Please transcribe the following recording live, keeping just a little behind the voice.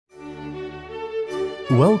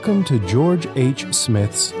Welcome to George H.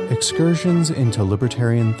 Smith's Excursions into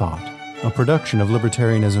Libertarian Thought, a production of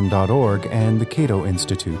libertarianism.org and the Cato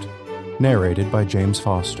Institute, narrated by James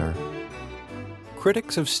Foster.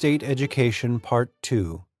 Critics of State Education Part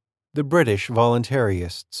 2: The British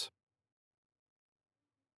Voluntarists.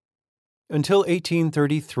 Until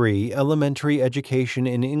 1833, elementary education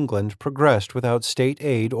in England progressed without state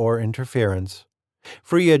aid or interference.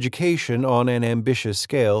 Free education on an ambitious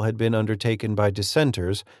scale had been undertaken by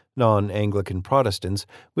dissenters, non-Anglican Protestants,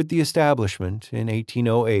 with the establishment in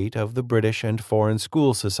 1808 of the British and Foreign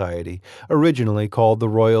School Society, originally called the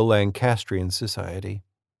Royal Lancastrian Society.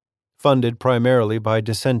 Funded primarily by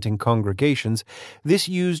dissenting congregations, this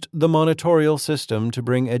used the monitorial system to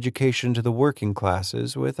bring education to the working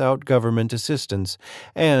classes without government assistance,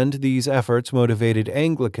 and these efforts motivated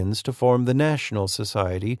Anglicans to form the National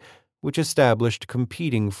Society, which established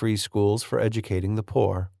competing free schools for educating the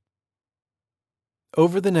poor.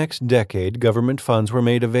 Over the next decade, government funds were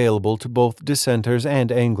made available to both dissenters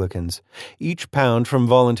and Anglicans. Each pound from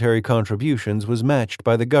voluntary contributions was matched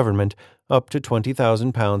by the government, up to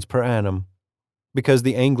 £20,000 per annum. Because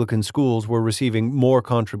the Anglican schools were receiving more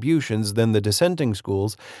contributions than the dissenting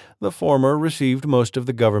schools, the former received most of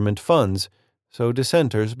the government funds, so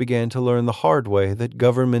dissenters began to learn the hard way that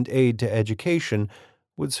government aid to education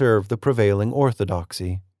would serve the prevailing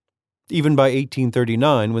orthodoxy. Even by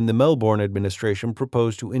 1839, when the Melbourne administration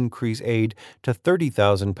proposed to increase aid to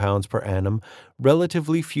 £30,000 per annum,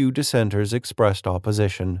 relatively few dissenters expressed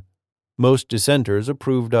opposition. Most dissenters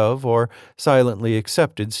approved of or silently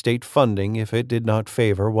accepted state funding if it did not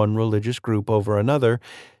favor one religious group over another,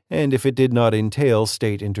 and if it did not entail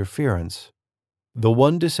state interference. The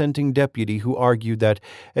one dissenting deputy who argued that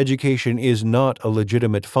education is not a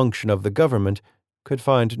legitimate function of the government could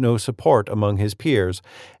find no support among his peers,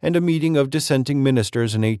 and a meeting of dissenting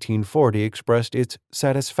ministers in 1840 expressed its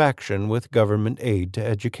satisfaction with government aid to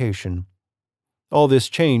education. All this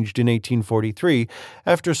changed in 1843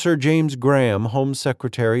 after Sir James Graham, Home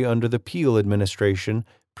Secretary under the Peel administration,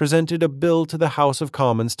 presented a bill to the House of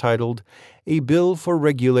Commons titled "A Bill for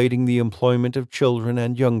Regulating the Employment of Children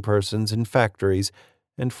and Young Persons in Factories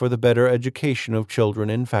and for the Better Education of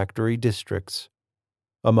Children in Factory Districts."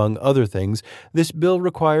 Among other things, this bill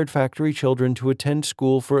required factory children to attend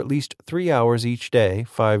school for at least 3 hours each day,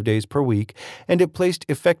 5 days per week, and it placed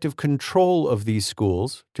effective control of these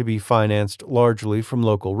schools, to be financed largely from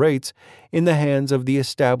local rates, in the hands of the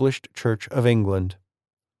established Church of England.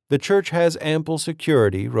 "The Church has ample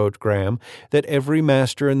security," wrote Graham, "that every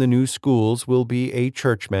master in the new schools will be a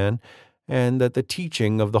churchman, and that the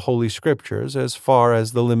teaching of the Holy Scriptures, as far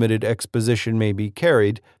as the limited exposition may be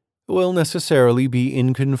carried, will necessarily be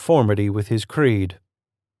in conformity with his creed."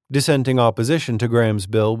 Dissenting opposition to Graham's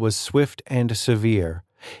bill was swift and severe.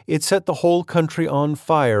 It set the whole country on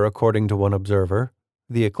fire, according to one observer.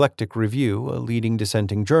 The Eclectic Review, a leading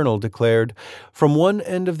dissenting journal, declared, "From one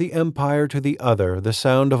end of the empire to the other, the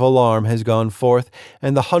sound of alarm has gone forth,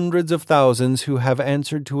 and the hundreds of thousands who have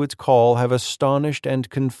answered to its call have astonished and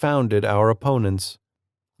confounded our opponents.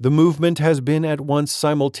 The movement has been at once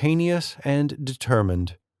simultaneous and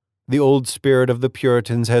determined. The old spirit of the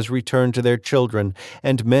Puritans has returned to their children,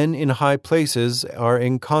 and men in high places are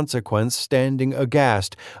in consequence standing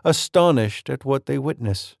aghast, astonished at what they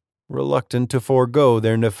witness, reluctant to forego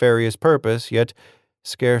their nefarious purpose, yet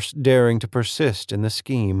scarce daring to persist in the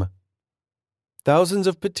scheme." Thousands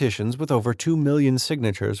of petitions with over 2 million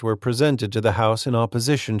signatures were presented to the House in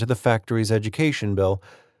opposition to the Factories Education Bill,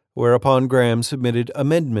 whereupon Graham submitted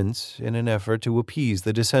amendments in an effort to appease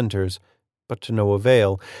the dissenters. But to no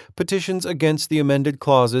avail. Petitions against the amended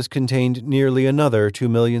clauses contained nearly another 2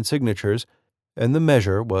 million signatures, and the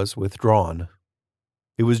measure was withdrawn.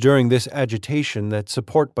 It was during this agitation that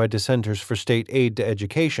support by dissenters for state aid to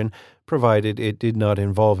education, provided it did not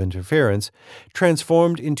involve interference,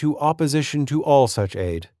 transformed into opposition to all such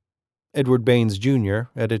aid. Edward Baines, Jr.,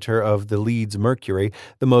 editor of the Leeds Mercury,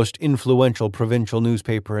 the most influential provincial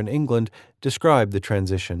newspaper in England, described the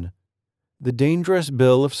transition. "The dangerous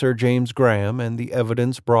bill of Sir James Graham and the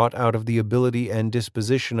evidence brought out of the ability and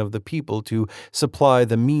disposition of the people to supply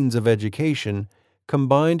the means of education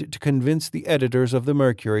combined to convince the editors of the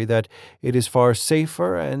Mercury that it is far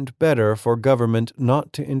safer and better for government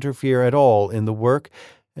not to interfere at all in the work,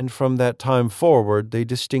 and from that time forward they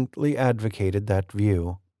distinctly advocated that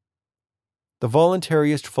view." The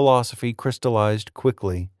voluntarist philosophy crystallized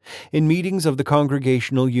quickly. In meetings of the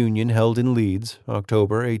Congregational Union held in Leeds,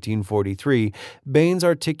 October 1843, Baines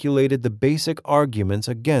articulated the basic arguments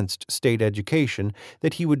against state education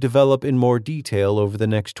that he would develop in more detail over the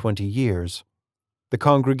next 20 years. The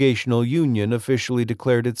Congregational Union officially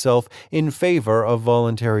declared itself in favor of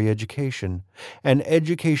voluntary education. An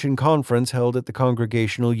education conference held at the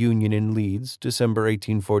Congregational Union in Leeds, December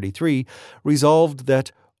 1843, resolved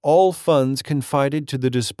that all funds confided to the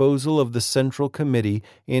disposal of the Central Committee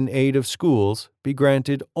in aid of schools be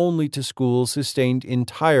granted only to schools sustained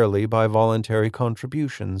entirely by voluntary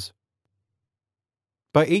contributions.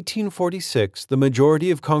 By 1846, the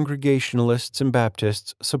majority of Congregationalists and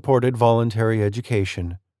Baptists supported voluntary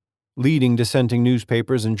education. Leading dissenting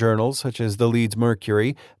newspapers and journals such as the Leeds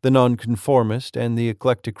Mercury, the Nonconformist, and the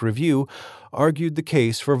Eclectic Review argued the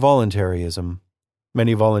case for voluntarism.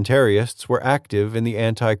 Many voluntarists were active in the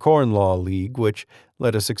Anti-Corn Law League, which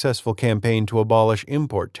led a successful campaign to abolish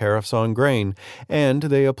import tariffs on grain, and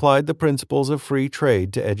they applied the principles of free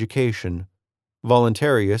trade to education.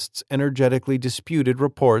 Voluntarists energetically disputed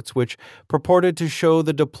reports which purported to show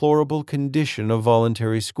the deplorable condition of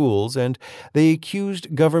voluntary schools, and they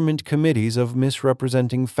accused government committees of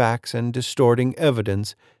misrepresenting facts and distorting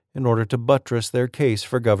evidence in order to buttress their case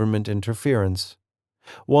for government interference.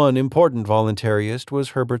 One important voluntarist was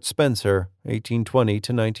Herbert Spencer, 1820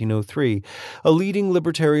 to 1903, a leading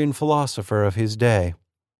libertarian philosopher of his day.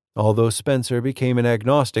 Although Spencer became an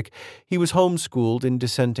agnostic, he was homeschooled in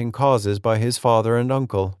dissenting causes by his father and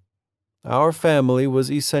uncle. "Our family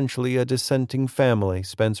was essentially a dissenting family,"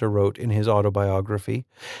 Spencer wrote in his autobiography,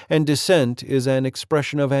 "and dissent is an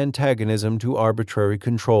expression of antagonism to arbitrary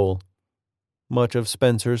control." Much of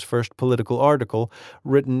Spencer's first political article,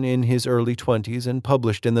 written in his early 20s and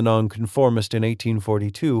published in the Nonconformist in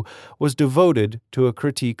 1842, was devoted to a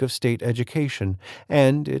critique of state education,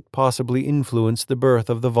 and it possibly influenced the birth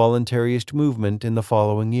of the voluntarist movement in the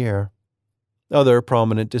following year. Other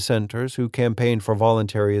prominent dissenters who campaigned for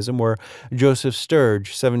voluntarism were Joseph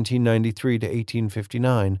Sturge, 1793 to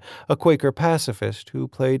 1859, a Quaker pacifist who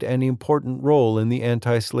played an important role in the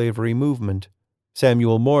anti-slavery movement;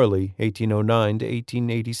 Samuel Morley, 1809 to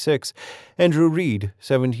 1886, Andrew Reed,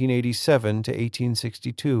 1787 to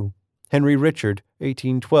 1862, Henry Richard,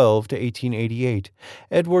 1812 to 1888,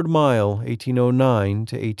 Edward Myle, 1809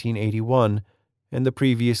 to 1881, and the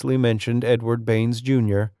previously mentioned Edward Baines,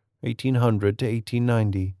 Jr., 1800 to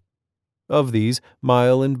 1890. Of these,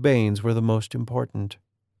 Myle and Baines were the most important.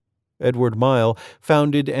 Edward Myle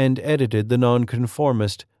founded and edited the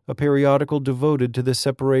Nonconformist, a periodical devoted to the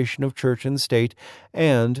separation of church and state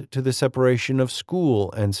and to the separation of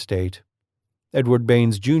school and state. Edward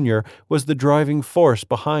Baines, Jr. was the driving force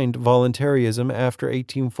behind voluntarism after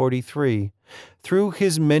 1843. Through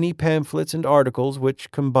his many pamphlets and articles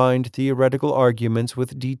which combined theoretical arguments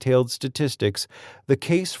with detailed statistics, the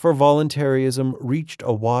case for voluntarism reached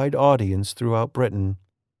a wide audience throughout Britain.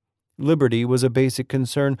 Liberty was a basic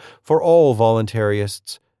concern for all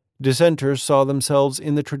voluntarists. Dissenters saw themselves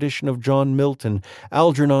in the tradition of John Milton,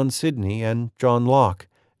 Algernon Sidney, and John Locke,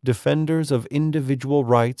 defenders of individual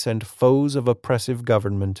rights and foes of oppressive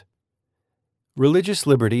government. Religious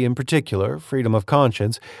liberty, in particular, freedom of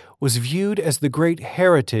conscience, was viewed as the great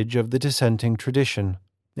heritage of the dissenting tradition,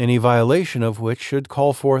 any violation of which should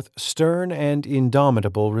call forth stern and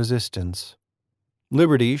indomitable resistance.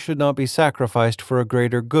 Liberty should not be sacrificed for a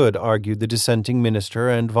greater good, argued the dissenting minister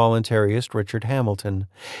and voluntarist Richard Hamilton.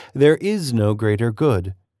 There is no greater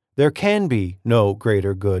good. There can be no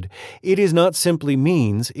greater good. It is not simply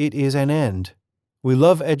means, it is an end. We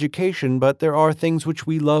love education, but there are things which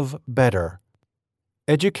we love better.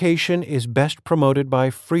 Education is best promoted by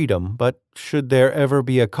freedom, but should there ever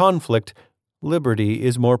be a conflict, liberty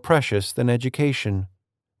is more precious than education.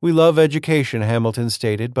 We love education, Hamilton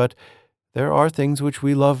stated, but there are things which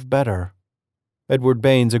we love better. Edward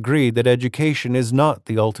Baines agreed that education is not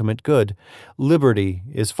the ultimate good. Liberty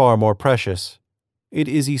is far more precious. It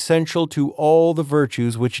is essential to all the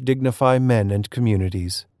virtues which dignify men and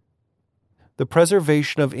communities. The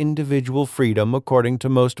preservation of individual freedom, according to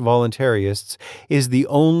most voluntarists, is the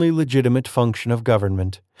only legitimate function of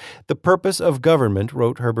government. The purpose of government,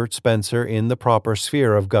 wrote Herbert Spencer in The Proper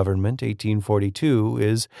Sphere of Government, 1842,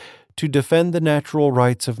 is to defend the natural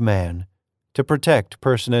rights of man, to protect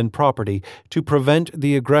person and property, to prevent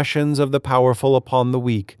the aggressions of the powerful upon the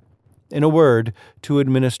weak, in a word, to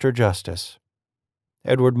administer justice.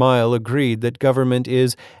 Edward Myle agreed that government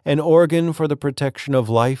is an organ for the protection of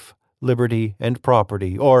life, liberty, and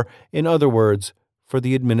property, or, in other words, for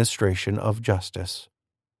the administration of justice.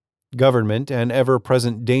 Government, an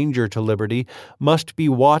ever-present danger to liberty, must be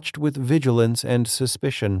watched with vigilance and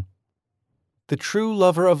suspicion. The true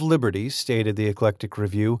lover of liberty, stated the Eclectic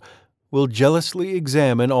Review, will jealously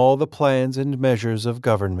examine all the plans and measures of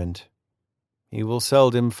government. He will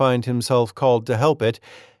seldom find himself called to help it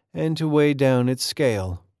and to weigh down its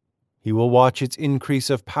scale. He will watch its increase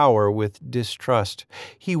of power with distrust.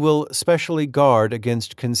 He will specially guard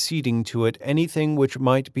against conceding to it anything which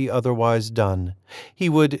might be otherwise done. He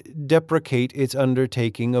would deprecate its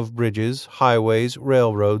undertaking of bridges, highways,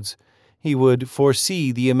 railroads. He would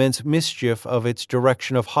foresee the immense mischief of its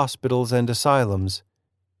direction of hospitals and asylums.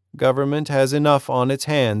 Government has enough on its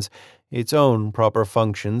hands, its own proper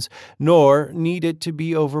functions, nor need it to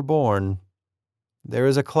be overborne. There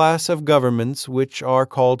is a class of governments which are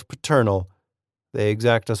called paternal. They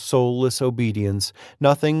exact a soulless obedience.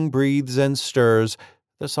 Nothing breathes and stirs.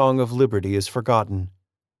 The song of liberty is forgotten.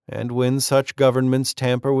 And when such governments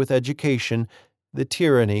tamper with education, the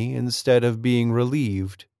tyranny, instead of being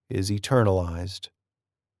relieved, is eternalized.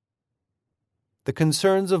 The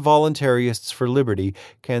concerns of voluntarists for liberty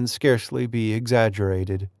can scarcely be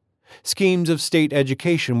exaggerated. Schemes of state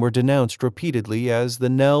education were denounced repeatedly as the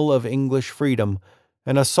knell of English freedom,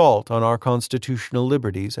 an assault on our constitutional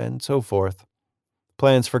liberties, and so forth.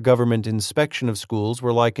 Plans for government inspection of schools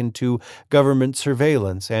were likened to government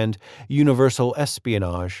surveillance and universal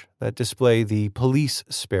espionage that display the police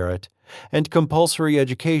spirit, and compulsory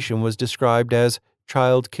education was described as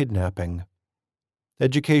child kidnapping.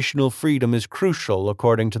 Educational freedom is crucial,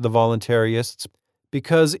 according to the voluntarists,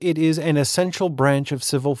 because it is an essential branch of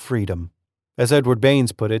civil freedom. As Edward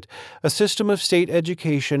Baines put it, a system of state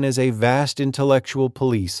education is a vast intellectual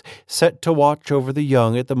police set to watch over the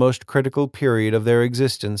young at the most critical period of their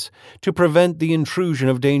existence, to prevent the intrusion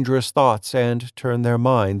of dangerous thoughts and turn their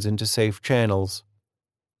minds into safe channels.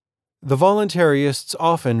 The voluntarists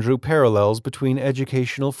often drew parallels between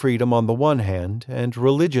educational freedom on the one hand and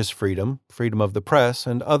religious freedom, freedom of the press,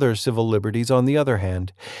 and other civil liberties on the other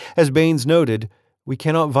hand. As Baines noted, we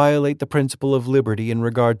cannot violate the principle of liberty in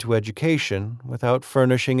regard to education without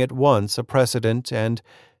furnishing at once a precedent and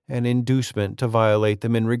an inducement to violate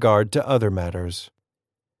them in regard to other matters.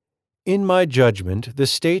 In my judgment, the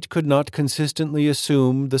state could not consistently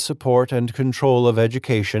assume the support and control of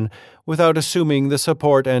education without assuming the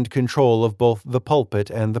support and control of both the pulpit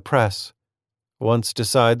and the press. Once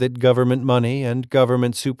decide that government money and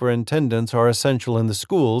government superintendents are essential in the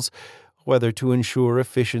schools, whether to ensure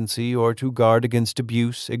efficiency or to guard against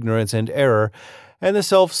abuse, ignorance, and error, and the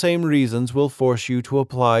self-same reasons will force you to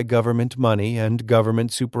apply government money and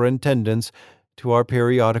government superintendents to our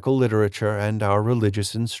periodical literature and our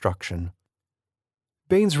religious instruction.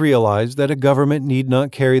 Baines realized that a government need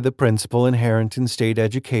not carry the principle inherent in state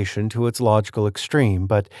education to its logical extreme,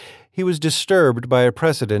 but he was disturbed by a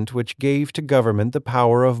precedent which gave to government the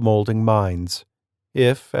power of molding minds.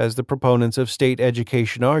 If, as the proponents of state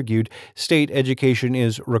education argued, state education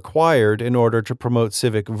is required in order to promote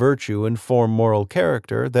civic virtue and form moral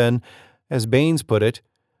character, then, as Baines put it,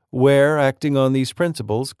 where, acting on these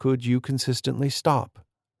principles, could you consistently stop?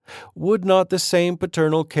 Would not the same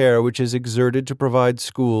paternal care which is exerted to provide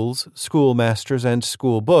schools, schoolmasters, and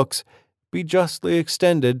school books be justly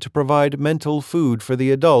extended to provide mental food for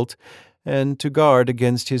the adult and to guard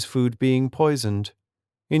against his food being poisoned?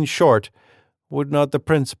 In short, would not the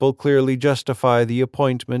principle clearly justify the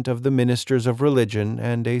appointment of the ministers of religion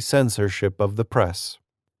and a censorship of the press?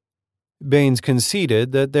 Baines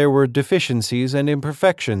conceded that there were deficiencies and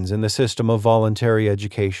imperfections in the system of voluntary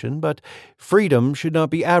education, but freedom should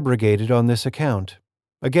not be abrogated on this account.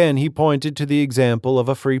 Again, he pointed to the example of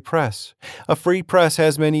a free press. A free press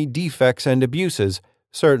has many defects and abuses.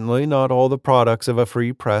 Certainly not all the products of a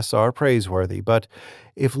free press are praiseworthy, but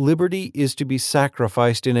if liberty is to be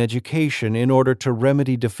sacrificed in education in order to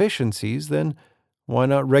remedy deficiencies, then why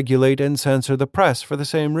not regulate and censor the press for the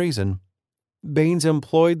same reason? Baines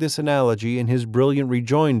employed this analogy in his brilliant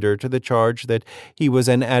rejoinder to the charge that he was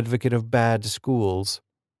an advocate of bad schools.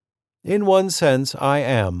 In one sense, I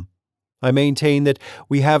am. I maintain that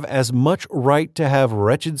we have as much right to have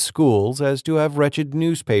wretched schools as to have wretched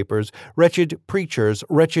newspapers, wretched preachers,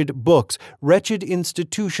 wretched books, wretched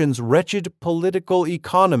institutions, wretched political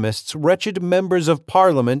economists, wretched members of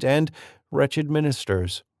Parliament, and wretched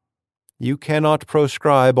ministers. You cannot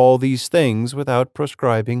proscribe all these things without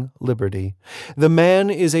proscribing liberty. The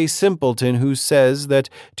man is a simpleton who says that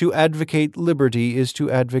to advocate liberty is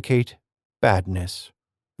to advocate badness.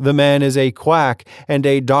 The man is a quack and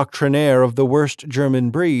a doctrinaire of the worst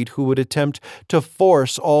German breed who would attempt to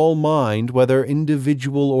force all mind, whether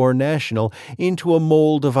individual or national, into a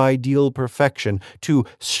mold of ideal perfection, to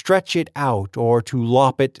stretch it out or to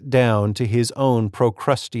lop it down to his own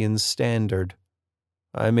Procrustean standard.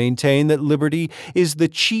 I maintain that liberty is the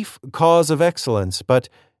chief cause of excellence, but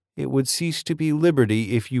it would cease to be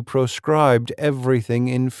liberty if you proscribed everything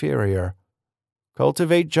inferior.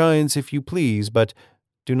 Cultivate giants if you please, but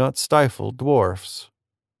do not stifle dwarfs.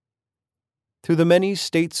 To the many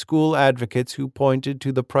state school advocates who pointed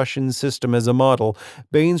to the Prussian system as a model,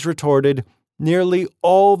 Baines retorted, "Nearly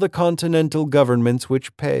all the continental governments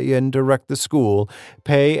which pay and direct the school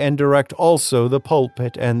pay and direct also the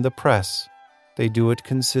pulpit and the press. They do it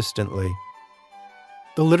consistently."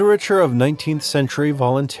 The literature of 19th century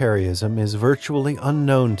voluntarism is virtually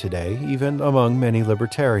unknown today, even among many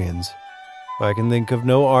libertarians. I can think of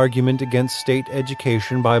no argument against state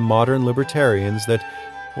education by modern libertarians that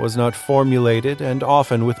was not formulated, and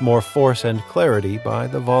often with more force and clarity, by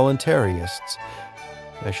the voluntarists.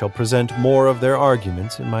 I shall present more of their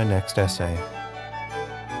arguments in my next essay.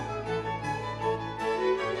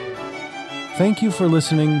 Thank you for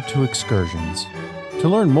listening to Excursions. To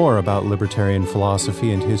learn more about libertarian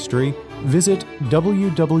philosophy and history, visit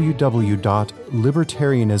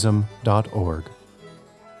www.libertarianism.org.